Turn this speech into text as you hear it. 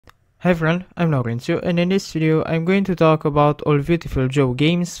Hi everyone, I'm Laurencio, and in this video I'm going to talk about all Viewtiful Joe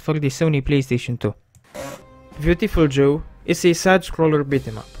games for the Sony PlayStation 2. Viewtiful Joe is a side-scroller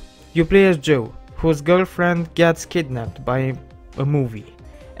beat-em-up. You play as Joe, whose girlfriend gets kidnapped by a movie,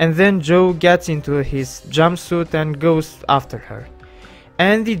 and then Joe gets into his jumpsuit and goes after her.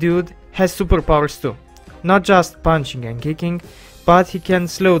 And the dude has superpowers too, not just punching and kicking, but he can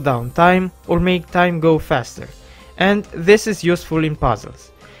slow down time or make time go faster, and this is useful in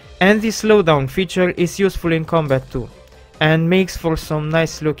puzzles. And the slowdown feature is useful in combat too, and makes for some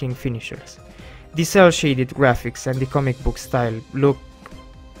nice looking finishers. The cel shaded graphics and the comic book style look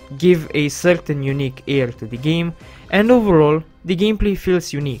give a certain unique air to the game, and overall the gameplay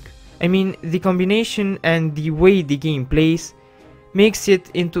feels unique. I mean, the combination and the way the game plays makes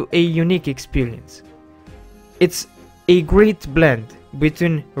it into a unique experience. It's a great blend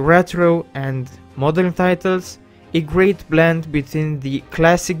between retro and modern titles, a great blend between the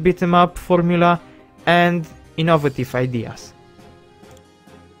classic beat-em-up formula and innovative ideas.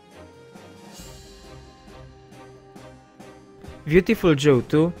 Viewtiful Joe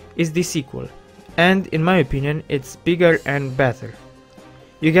 2 is the sequel, and in my opinion it's bigger and better.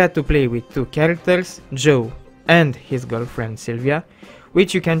 You get to play with two characters, Joe and his girlfriend Sylvia,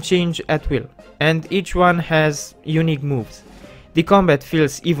 which you can change at will, and each one has unique moves. The combat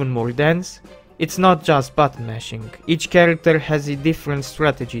feels even more dense. It's not just button mashing, each character has a different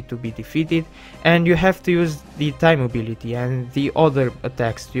strategy to be defeated, and you have to use the time ability and the other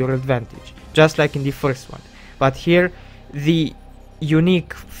attacks to your advantage, just like in the first one. But here, the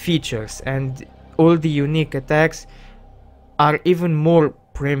unique features and all the unique attacks are even more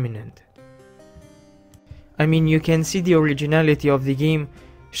prominent. I mean, you can see the originality of the game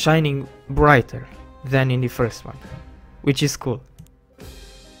shining brighter than in the first one, which is cool.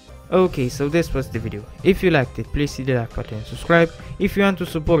 Okay, so this was the video. If you liked it, please hit the like button and subscribe. If you want to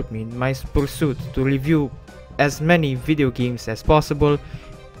support me in my pursuit to review as many video games as possible,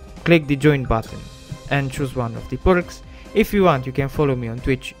 click the join button and choose one of the perks. If you want, you can follow me on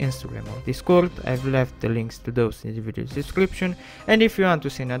Twitch, Instagram or Discord. I've left the links to those in the video's description. And if you want to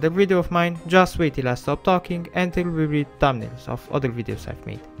see another video of mine, just wait till I stop talking and there will be thumbnails of other videos I've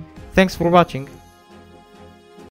made. Thanks for watching.